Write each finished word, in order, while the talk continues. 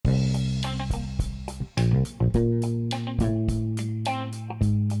Hi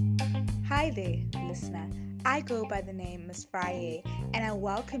there, listener. I go by the name Miss Friday, and I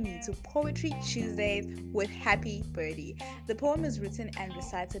welcome you to Poetry Tuesdays with Happy Birdie. The poem is written and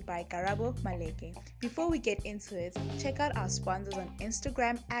recited by Garabo Maleke. Before we get into it, check out our sponsors on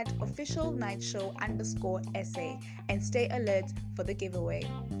Instagram at officialnightshow_SA and stay alert for the giveaway.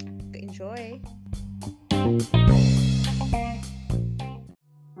 Enjoy!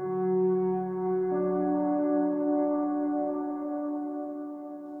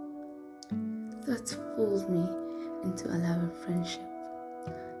 Thoughts fooled me into allowing friendship.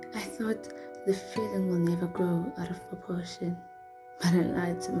 I thought the feeling will never grow out of proportion, but I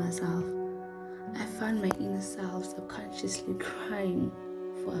lied to myself. I found my inner self subconsciously crying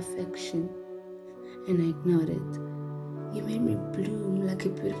for affection, and I ignored it. You made me bloom like a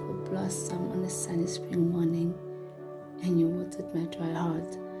beautiful blossom on a sunny spring morning, and you watered my dry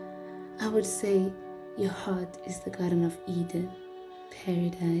heart. I would say your heart is the Garden of Eden,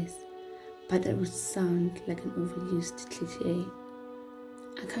 paradise, but that would sound like an overused cliche.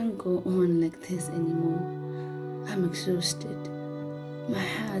 I can't go on like this anymore. I'm exhausted. My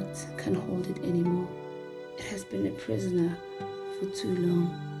heart can't hold it anymore. It has been a prisoner for too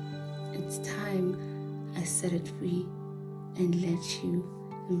long. It's time I set it free and let you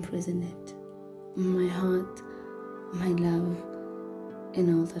imprison it. My heart, my love, and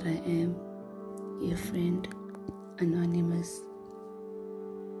all that I am. Your friend, Anonymous.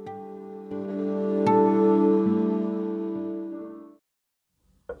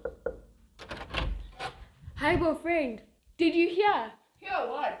 Hi, girlfriend. Did you hear? Hear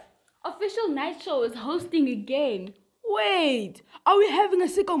what? Official Night Show is hosting again. Wait, are we having a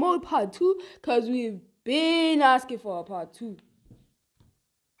sicko mode part 2? Because we've been asking for a part 2.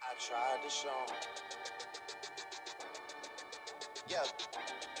 I tried to show 'em. Yeah.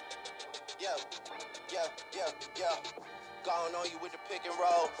 Going on you with the pick and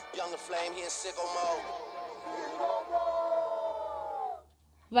roll. Younger flame, he in sicko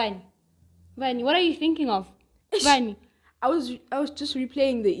mode. Vani, what are you thinking of? Vani. I was just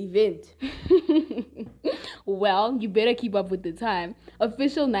replaying the event. Well, you better keep up with the time.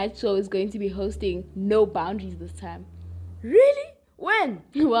 Official Night Show is going to be hosting No Boundaries this time. Really? When?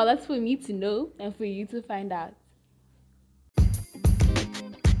 Well, that's for me to know and for you to find out.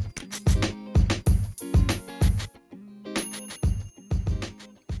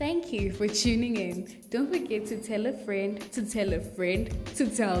 Thank you for tuning in. Don't forget to tell a friend to tell a friend to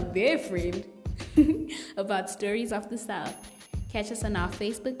tell their friend about Stories of the South. Catch us on our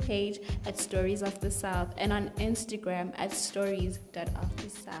Facebook page at Stories of the South and on Instagram at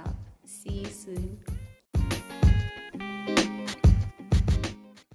stories.ofthesouth. See you soon.